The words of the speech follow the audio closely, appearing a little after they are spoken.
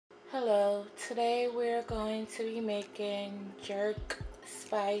Hello, today we're going to be making jerk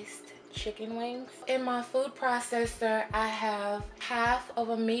spiced chicken wings. In my food processor, I have half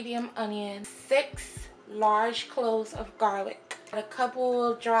of a medium onion, 6 large cloves of garlic, a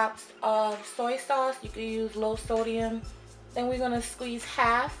couple drops of soy sauce. You can use low sodium. Then we're going to squeeze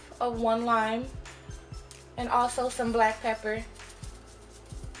half of 1 lime and also some black pepper.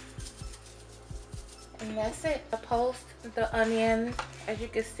 And that's it. I post the onion, as you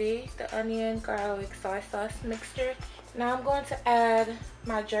can see, the onion, garlic, soy sauce mixture. Now I'm going to add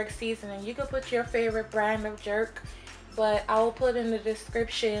my jerk seasoning. You can put your favorite brand of jerk, but I will put in the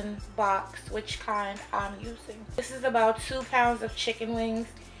description box which kind I'm using. This is about 2 pounds of chicken wings,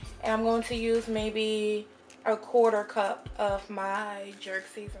 and I'm going to use maybe a 1/4 cup of my jerk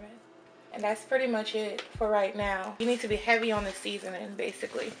seasoning. And that's pretty much it for right now. You need to be heavy on the seasoning,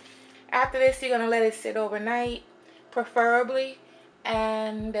 basically. After this, you're gonna let it sit overnight, preferably,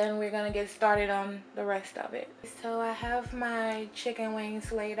 and then we're gonna get started on the rest of it. So I have my chicken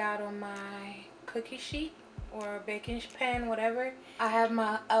wings laid out on my cookie sheet or baking pan, whatever. I have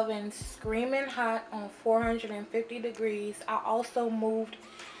my oven screaming hot on 450 degrees. I also moved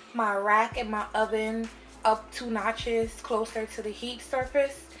my rack in my oven up 2 notches closer to the heat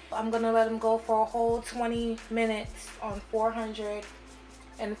surface. I'm gonna let them go for a whole 20 minutes on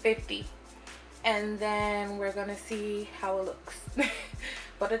 450, and then we're gonna see how it looks.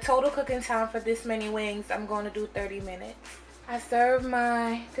 But the total cooking time for this many wings, I'm going to do 30 minutes. I serve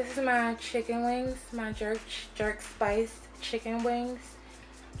this is my chicken wings, my jerk spiced chicken wings.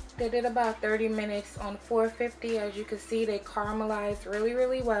 They did about 30 minutes on 450. As you can see, they caramelized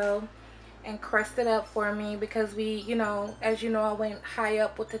really well and crusted up for me because as you know, I went high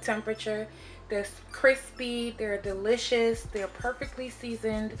up with the temperature. They're crispy, they're delicious, they're perfectly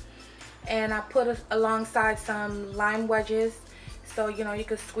seasoned, and I put alongside some lime wedges, so you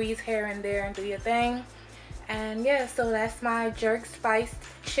can squeeze here and there and do your thing. And yeah, so that's my jerk spiced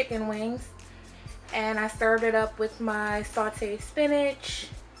chicken wings, and I served it up with my sauteed spinach,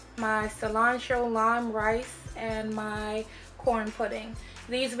 my cilantro lime rice, and my corn pudding.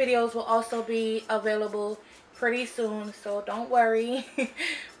 These videos will also be available pretty soon, so don't worry.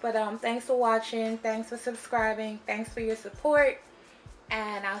 But thanks for watching, thanks for subscribing, thanks for your support,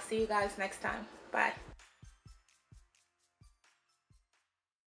 and I'll see you guys next time. Bye.